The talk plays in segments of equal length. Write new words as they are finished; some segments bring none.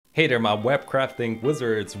Hey there, my webcrafting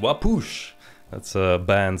wizards, wapoosh! That's a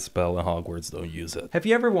banned spell in Hogwarts, don't use it. Have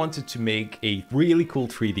you ever wanted to make a really cool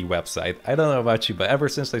 3D website? I don't know about you, but ever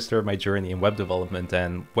since I started my journey in web development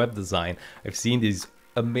and web design, I've seen these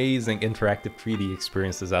amazing interactive 3D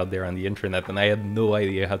experiences out there on the internet, and I had no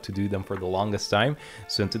idea how to do them for the longest time.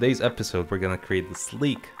 So in today's episode, we're gonna create the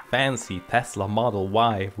sleek, fancy Tesla Model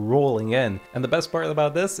Y rolling in. And the best part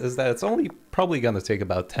about this is that it's only probably gonna take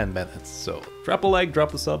about 10 minutes. So drop a like,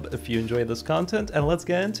 drop a sub if you enjoy this content, and let's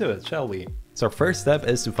get into it, shall we? So our first step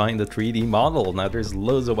is to find the 3D model. Now there's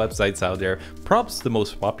loads of websites out there. Perhaps the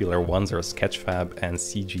most popular ones are Sketchfab and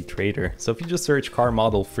CG Trader. So if you just search car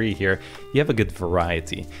model free here, you have a good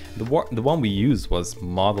variety. The one we used was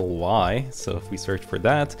Model Y. So if we search for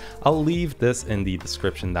that, I'll leave this in the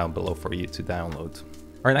description down below for you to download.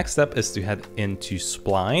 Our next step is to head into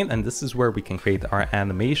Spline, and this is where we can create our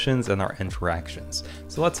animations and our interactions.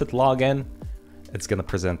 So let's hit login. It's gonna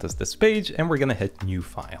present us this page, and we're gonna hit new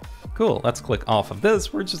file. Cool, let's click off of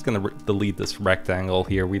this. We're just gonna delete this rectangle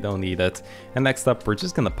here, we don't need it. And next up, we're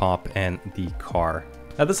just gonna pop in the car.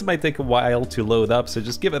 Now this might take a while to load up, so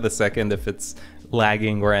just give it a second if it's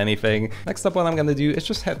lagging or anything. Next up, what I'm gonna do is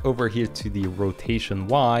just head over here to the rotation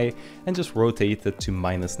Y and just rotate it to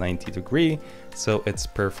 -90°, so it's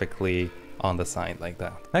perfectly on the side like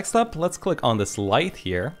that. Next up, let's click on this light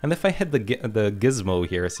here, and if I hit the gizmo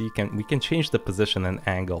here, so we can change the position and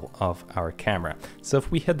angle of our camera. So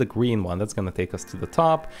if we hit the green one, that's gonna take us to the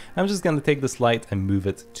top. I'm just gonna take this light and move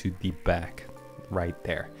it to the back right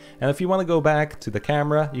there. And if you want to go back to the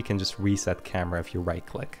camera, you can just reset camera if you right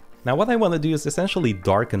click. Now what I want to do is essentially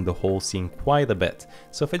darken the whole scene quite a bit.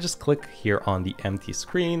 So if I just click here on the empty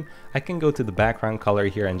screen, I can go to the background color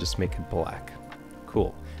here and just make it black.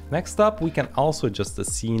 Cool. Next up, we can also adjust the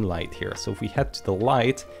scene light here. So if we head to the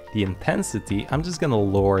light, the intensity, I'm just gonna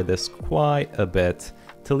lower this quite a bit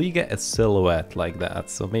till you get a silhouette like that.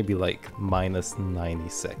 So maybe like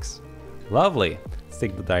 -96. Lovely. Let's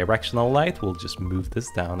take the directional light. We'll just move this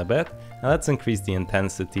down a bit. Now let's increase the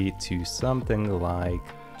intensity to something like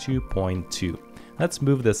 2.2. Let's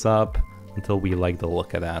move this up until we like the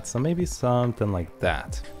look of that. So maybe something like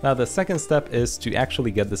that. Now the second step is to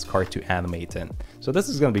actually get this car to animate in. So this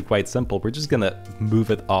is going to be quite simple. We're just going to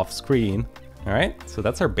move it off screen. All right, so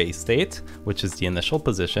that's our base state, which is the initial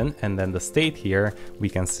position. And then the state here, we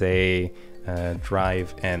can say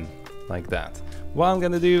drive in like that. What I'm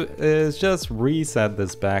gonna do is just reset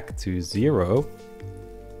this back to 0,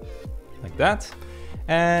 like that.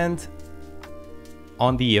 And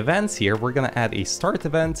on the events here, we're gonna add a start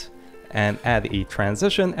event and add a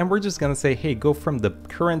transition, and we're just gonna say, hey, go from the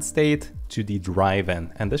current state to the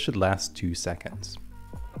drive-in, and this should last 2 seconds.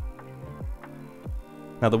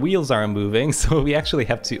 Now the wheels aren't moving, so we actually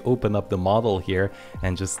have to open up the model here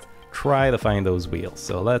and just try to find those wheels.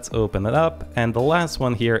 So let's open it up, and the last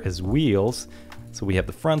one here is wheels. So we have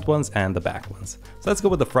the front ones and the back ones. So let's go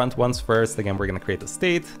with the front ones first. Again, we're gonna create a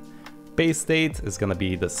state. Base state is gonna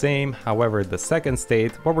be the same. However, the second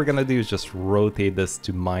state, what we're gonna do is just rotate this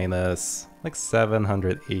to minus like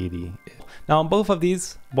 780. Now on both of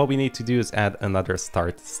these, what we need to do is add another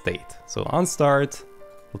start state. So on start,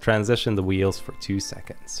 we'll transition the wheels for 2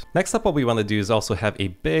 seconds. Next up, what we wanna do is also have a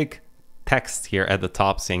big text here at the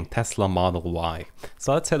top saying Tesla Model Y.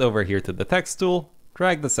 So let's head over here to the text tool,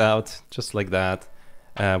 drag this out just like that.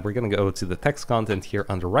 We're gonna go to the text content here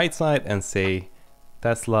on the right side and say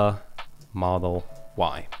Tesla Model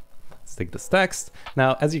Y. Let's take this text.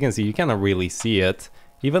 Now, as you can see, you cannot really see it.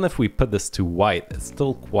 Even if we put this to white, it's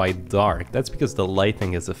still quite dark. That's because the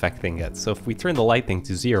lighting is affecting it. So if we turn the lighting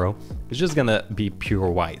to 0, it's just gonna be pure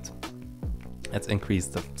white. Let's increase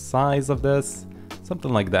the size of this,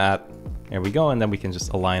 something like that. There we go, and then we can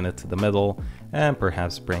just align it to the middle and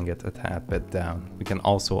perhaps bring it a tad bit down. We can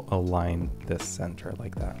also align this center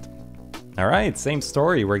like that. All right, same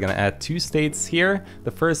story. We're gonna add 2 states here.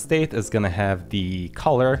 The first state is gonna have the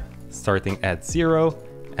color starting at 0,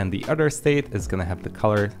 and the other state is gonna have the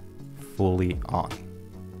color fully on.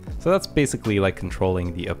 So that's basically like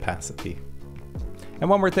controlling the opacity. And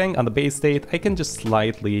one more thing, on the base state, I can just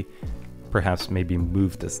slightly perhaps maybe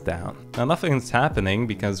move this down. Now nothing's happening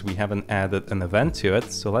because we haven't added an event to it,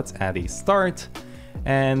 so let's add a start,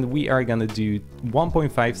 and we are gonna do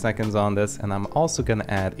 1.5 seconds on this, and I'm also gonna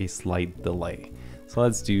add a slight delay. So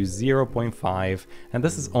let's do 0.5, and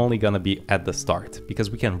this is only gonna be at the start because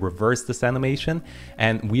we can reverse this animation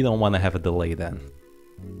and we don't wanna have a delay then.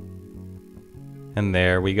 And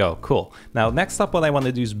there we go, cool. Now next up, what I want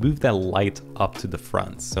to do is move that light up to the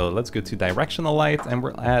front. So let's go to directional light, and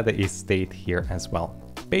we'll add a state here as well.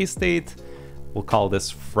 Base state, we'll call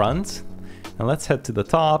this front. And let's head to the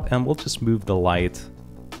top, and we'll just move the light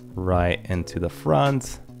right into the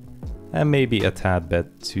front, and maybe a tad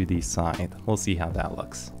bit to the side. We'll see how that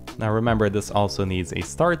looks. Now remember, this also needs a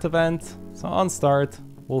start event. So on start,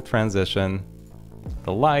 we'll transition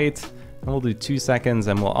the light, and we'll do 2 seconds,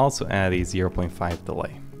 and we'll also add a 0.5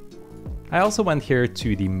 delay. I also went here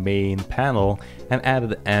to the main panel and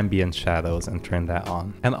added ambient shadows and turned that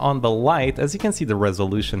on. And on the light, as you can see, the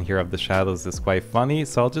resolution here of the shadows is quite funny,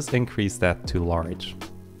 so I'll just increase that to large.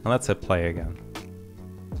 And let's hit play again.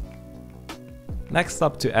 Next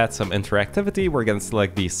up, to add some interactivity, we're going to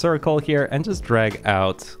select the circle here and just drag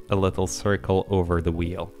out a little circle over the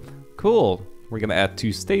wheel. Cool. We're going to add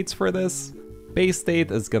 2 states for this. Base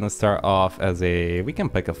state is going to start off as we can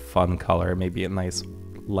pick a fun color, maybe a nice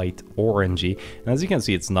light orangey. And as you can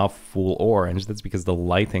see, it's not full orange. That's because the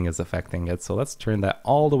lighting is affecting it. So let's turn that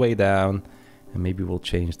all the way down, and maybe we'll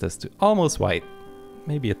change this to almost white,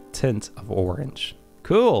 maybe a tint of orange.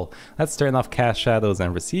 Cool. Let's turn off cast shadows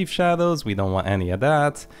and receive shadows. We don't want any of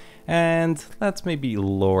that. And let's maybe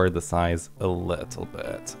lower the size a little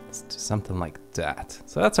bit. Let's do something like that.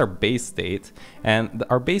 So that's our base state. And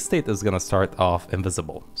our base state is going to start off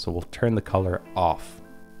invisible. So we'll turn the color off.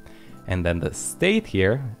 And then the state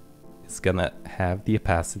here is going to have the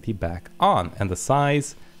opacity back on. And the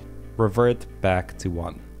size revert back to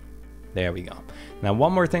 1. There we go. Now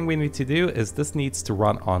one more thing we need to do is this needs to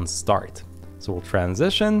run on start. So we'll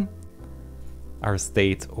transition our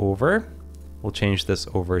state over. We'll change this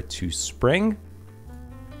over to spring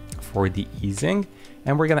for the easing.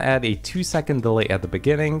 And we're going to add a 2-second delay at the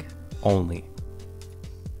beginning only.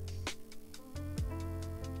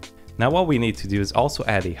 Now what we need to do is also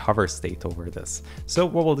add a hover state over this. So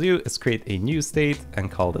what we'll do is create a new state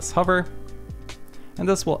and call this hover. And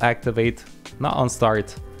this will activate not on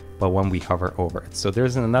start, but when we hover over it. So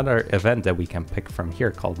there's another event that we can pick from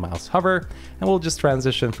here called mouse hover, and we'll just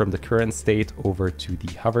transition from the current state over to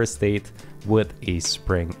the hover state with a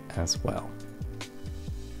spring as well.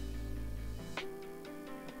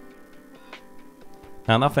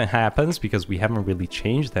 Now nothing happens because we haven't really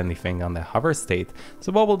changed anything on the hover state.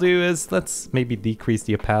 So what we'll do is let's maybe decrease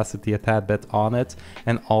the opacity a tad bit on it,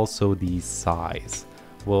 and also the size.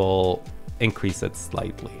 We'll increase it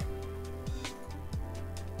slightly.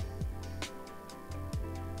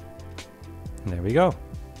 There we go.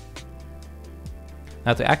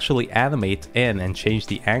 Now to actually animate in and change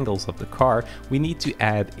the angles of the car, we need to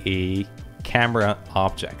add a camera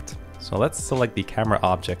object. So let's select the camera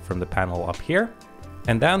object from the panel up here.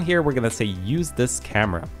 And down here, we're going to say use this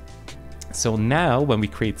camera. So now when we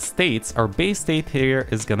create states, our base state here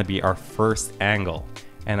is going to be our first angle.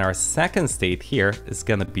 And our second state here is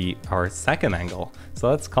going to be our second angle. So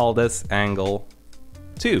let's call this angle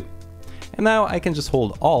 2. And now I can just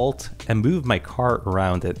hold Alt and move my car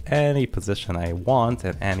around at any position I want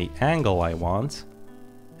at any angle I want,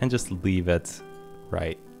 and just leave it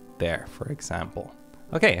right there, for example.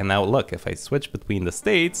 Okay, and now look, if I switch between the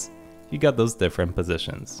states, you got those different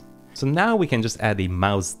positions. So now we can just add a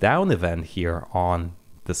mouse down event here on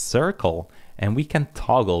the circle, and we can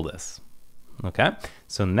toggle this. Okay,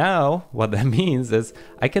 so now what that means is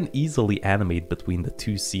I can easily animate between the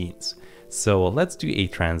 2 scenes. So let's do a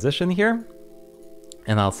transition here,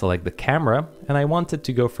 and I'll select the camera, and I want it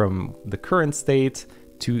to go from the current state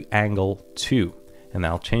to angle 2. And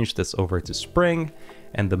I'll change this over to spring,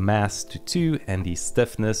 and the mass to 2, and the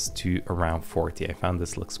stiffness to around 40. I found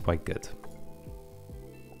this looks quite good.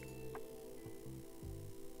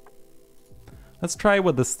 Let's try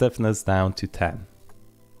with the stiffness down to 10.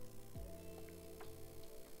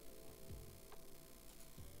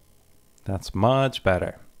 That's much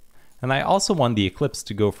better. And I also want the ellipse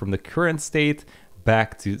to go from the current state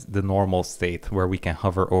back to the normal state where we can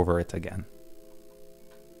hover over it again.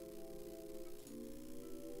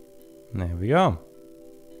 There we go.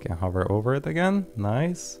 Can hover over it again.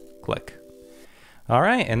 Nice. Click. All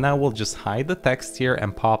right, and now we'll just hide the text here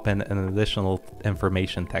and pop in an additional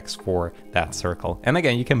information text for that circle. And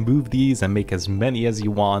again, you can move these and make as many as you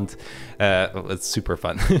want. It's super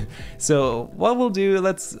fun. So what we'll do,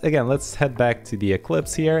 let's head back to the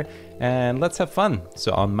ellipse here and let's have fun.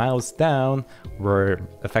 So on mouse down, we're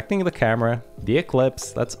affecting the camera, the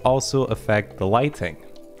ellipse. Let's also affect the lighting.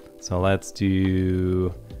 So let's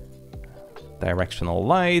do directional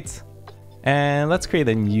light. And let's create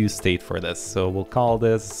a new state for this. So we'll call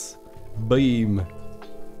this beam,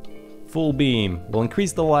 full beam. We'll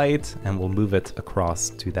increase the light and we'll move it across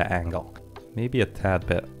to the angle. Maybe a tad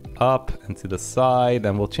bit up and to the side,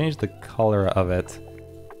 and we'll change the color of it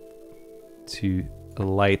to a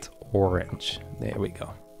light orange. There we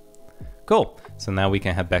go. Cool. So now we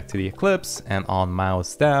can head back to the ellipse, and on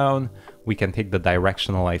mouse down, we can take the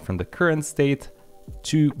directional light from the current state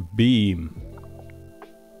to beam.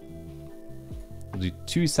 We'll do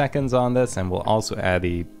 2 seconds on this, and we'll also add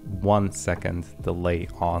a 1 second delay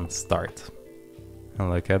on start. And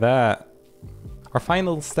look at that. Our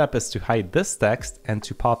final step is to hide this text and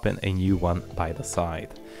to pop in a new one by the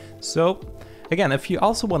side. So again, if you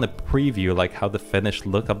also want to preview like how the finished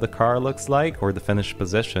look of the car looks like, or the finished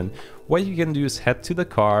position, what you can do is head to the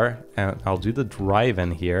car, and I'll do the drive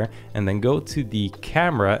in here, and then go to the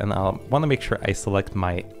camera, and I'll want to make sure I select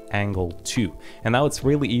my angle 2. And now it's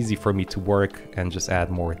really easy for me to work and just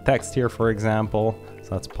add more text here, for example.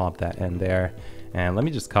 So let's pop that in there. And let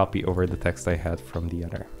me just copy over the text I had from the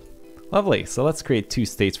other. Lovely, so let's create 2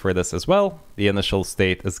 states for this as well. The initial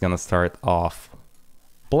state is gonna start off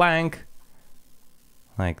blank,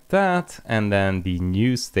 like that, and then the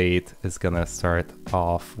new state is gonna start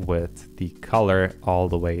off with the color all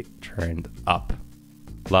the way turned up.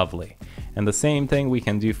 Lovely. And the same thing we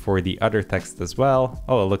can do for the other text as well.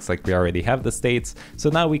 Oh, it looks like we already have the states, so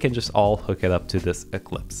now we can just all hook it up to this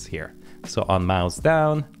eclipse here. So on mouse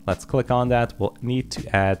down, let's click on that. We'll need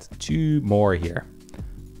to add 2 more here.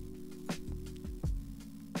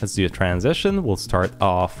 Let's do a transition. We'll start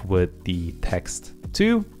off with the text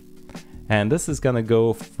 2. And this is gonna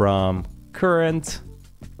go from current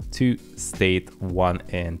to state 1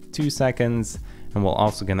 in 2 seconds. And we're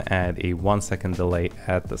also gonna add a 1 second delay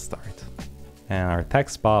at the start. And our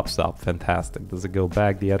text pops up, fantastic. Does it go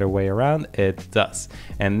back the other way around? It does.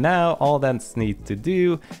 And now all that's need to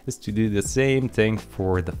do is to do the same thing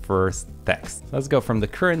for the first text. Let's go from the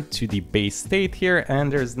current to the base state here,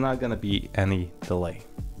 and there's not gonna be any delay.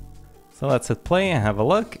 So let's hit play and have a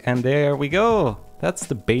look, and there we go. That's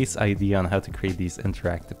the base idea on how to create these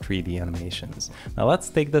interactive 3D animations. Now let's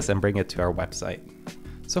take this and bring it to our website.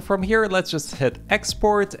 So from here, let's just hit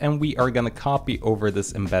export, and we are gonna copy over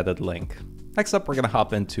this embedded link. Next up, we're gonna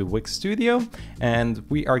hop into Wix Studio, and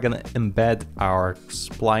we are gonna embed our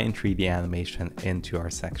Spline 3D animation into our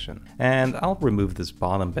section. And I'll remove this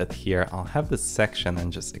bottom bit here. I'll have this section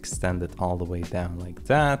and just extend it all the way down like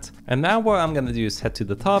that. And now what I'm gonna do is head to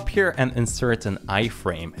the top here and insert an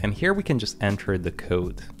iframe. And here we can just enter the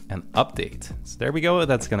code and update. So there we go,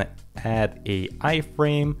 that's gonna add a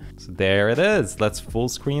iframe. So there it is. Let's full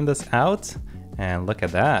screen this out, and look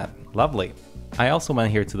at that, lovely. I also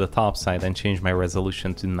went here to the top side and changed my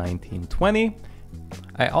resolution to 1920.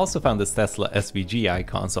 I also found this Tesla SVG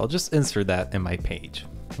icon, so I'll just insert that in my page.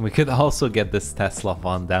 We could also get this Tesla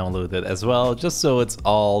font downloaded as well, just so it's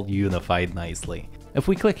all unified nicely. If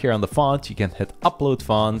we click here on the font, you can hit upload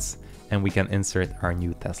fonts, and we can insert our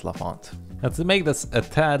new Tesla font. Now to make this a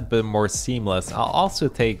tad bit more seamless, I'll also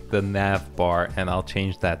take the nav bar and I'll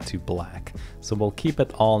change that to black. So we'll keep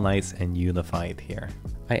it all nice and unified here.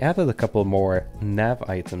 I added a couple more nav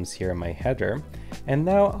items here in my header, and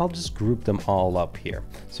now I'll just group them all up here.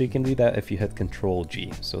 So you can do that if you hit Ctrl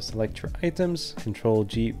G. So select your items, Ctrl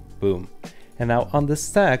G, boom. And now on the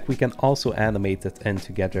stack, we can also animate it in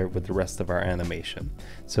together with the rest of our animation.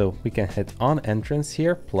 So we can hit on entrance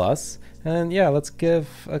here, plus, and yeah, let's give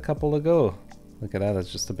a couple a go. Look at that,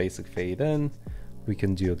 it's just a basic fade in. We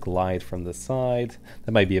can do a glide from the side.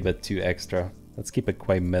 That might be a bit too extra. Let's keep it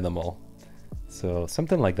quite minimal. So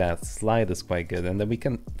something like that, slide is quite good. And then we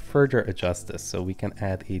can further adjust this. So we can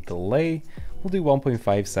add a delay. We'll do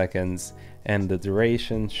 1.5 seconds, and the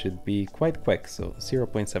duration should be quite quick, so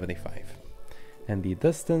 0.75. And the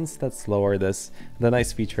distance, let's lower this. The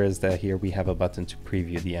nice feature is that here we have a button to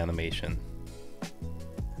preview the animation.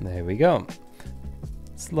 There we go.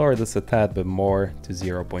 Let's lower this a tad bit more to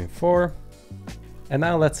 0.4. And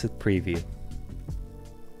now let's hit preview.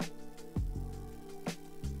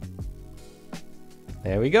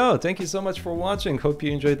 There we go. Thank you so much for watching. Hope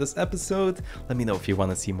you enjoyed this episode. Let me know if you want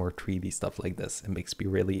to see more 3D stuff like this. It makes me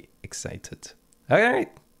really excited. All right.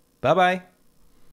 Bye-bye.